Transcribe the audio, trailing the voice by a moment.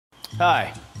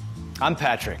Hi, I'm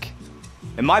Patrick,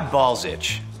 and my balls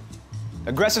itch.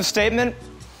 Aggressive statement?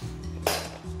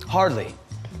 Hardly.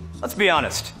 Let's be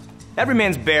honest. Every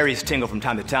man's berries tingle from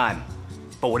time to time.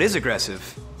 But what is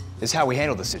aggressive is how we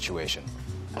handle the situation.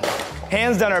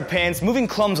 Hands down our pants, moving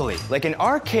clumsily, like an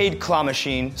arcade claw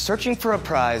machine, searching for a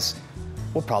prize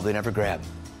we'll probably never grab.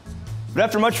 But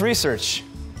after much research,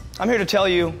 I'm here to tell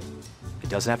you, it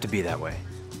doesn't have to be that way.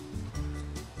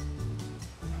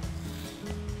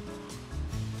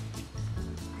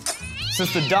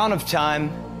 Since the dawn of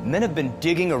time, men have been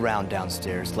digging around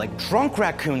downstairs like drunk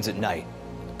raccoons at night,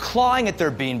 clawing at their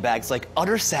beanbags like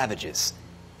utter savages.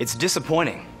 It's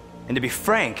disappointing, and to be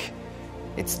frank,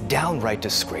 it's downright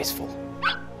disgraceful.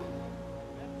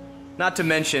 Not to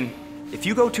mention, if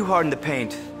you go too hard in the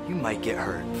paint, you might get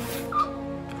hurt.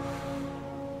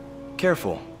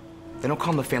 Careful, they don't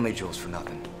call them the family jewels for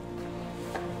nothing.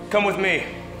 Come with me.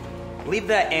 Leave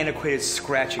that antiquated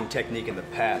scratching technique in the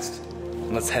past,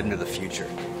 and let's head into the future.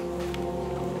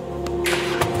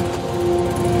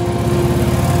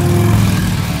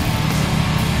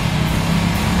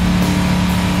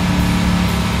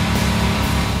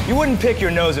 You wouldn't pick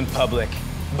your nose in public,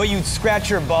 but you'd scratch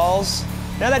your balls?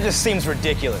 Now that just seems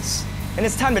ridiculous. And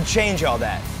it's time to change all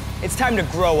that. It's time to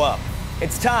grow up.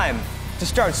 It's time to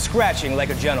start scratching like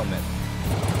a gentleman.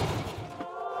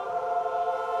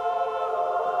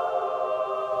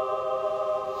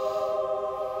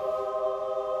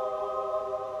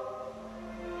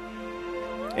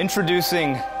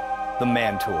 Introducing the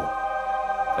ManTool.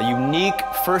 A unique,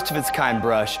 first-of-its-kind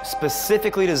brush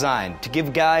specifically designed to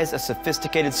give guys a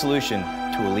sophisticated solution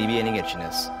to alleviating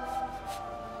itchiness.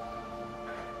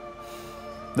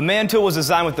 The ManTool was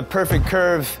designed with the perfect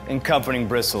curve and comforting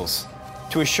bristles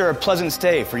to assure a pleasant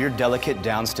stay for your delicate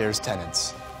downstairs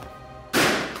tenants.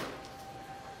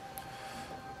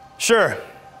 Sure,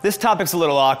 this topic's a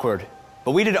little awkward,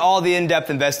 but we did all the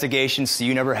in-depth investigations so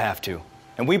you never have to.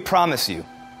 And we promise you,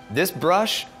 this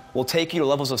brush will take you to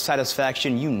levels of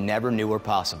satisfaction you never knew were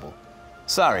possible.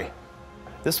 Sorry,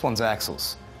 this one's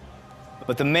Axel's.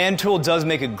 But the ManTool does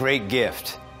make a great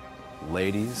gift.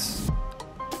 Ladies.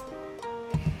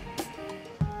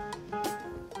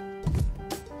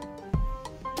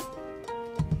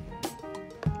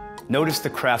 Notice the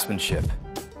craftsmanship.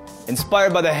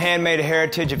 Inspired by the handmade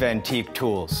heritage of antique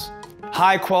tools.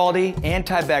 High-quality,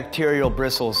 antibacterial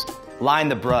bristles line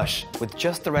the brush with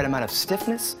just the right amount of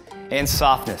stiffness and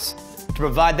softness to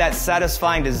provide that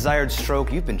satisfying desired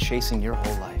stroke you've been chasing your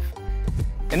whole life.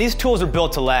 And these tools are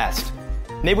built to last,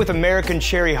 made with American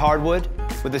cherry hardwood,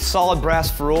 with a solid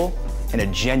brass ferrule and a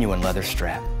genuine leather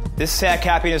strap. This Sack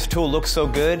Happiness tool looks so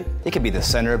good, it could be the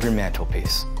center of your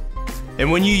mantelpiece. And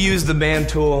when you use the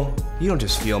ManTool, you don't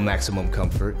just feel maximum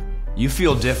comfort, you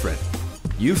feel different.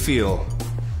 You feel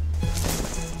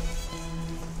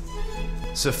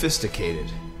sophisticated.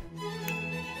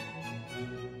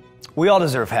 We all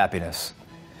deserve happiness.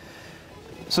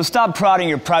 So stop prodding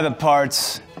your private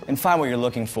parts and find what you're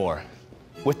looking for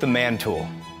with the ManTool.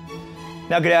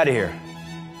 Now get out of here.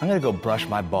 I'm gonna go brush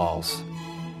my balls.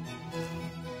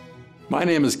 My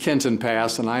name is Kenton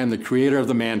Pass, and I am the creator of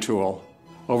the ManTool.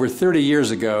 Over 30 years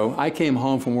ago, I came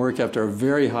home from work after a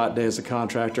very hot day as a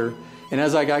contractor, and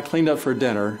as I got cleaned up for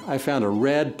dinner, I found a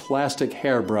red plastic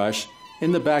hairbrush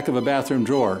in the back of a bathroom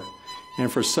drawer. And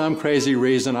for some crazy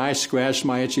reason, I scratched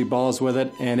my itchy balls with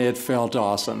it, and it felt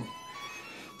awesome.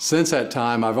 Since that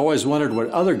time, I've always wondered what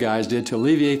other guys did to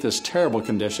alleviate this terrible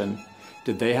condition.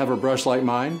 Did they have a brush like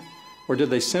mine? Or did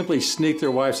they simply sneak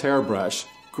their wife's hairbrush?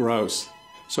 Gross.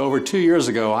 So over 2 years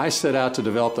ago, I set out to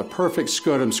develop the perfect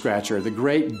scrotum scratcher, the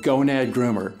great gonad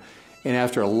groomer. And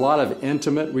after a lot of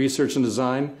intimate research and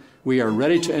design, we are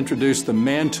ready to introduce the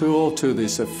ManTool to the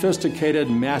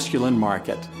sophisticated masculine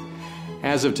market.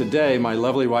 As of today, my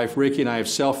lovely wife Ricky and I have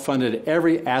self-funded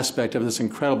every aspect of this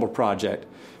incredible project,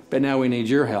 but now we need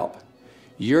your help.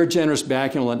 Your generous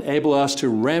backing will enable us to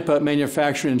ramp up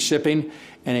manufacturing and shipping,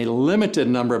 and a limited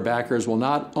number of backers will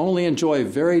not only enjoy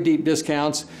very deep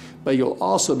discounts, but you'll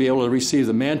also be able to receive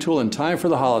the ManTool in time for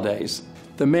the holidays.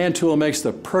 The ManTool makes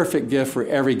the perfect gift for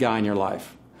every guy in your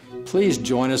life. Please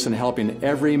join us in helping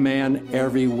every man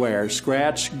everywhere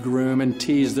scratch, groom, and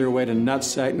tease their way to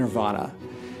nutsack nirvana.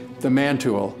 The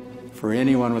ManTool, for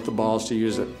anyone with the balls to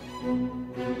use it.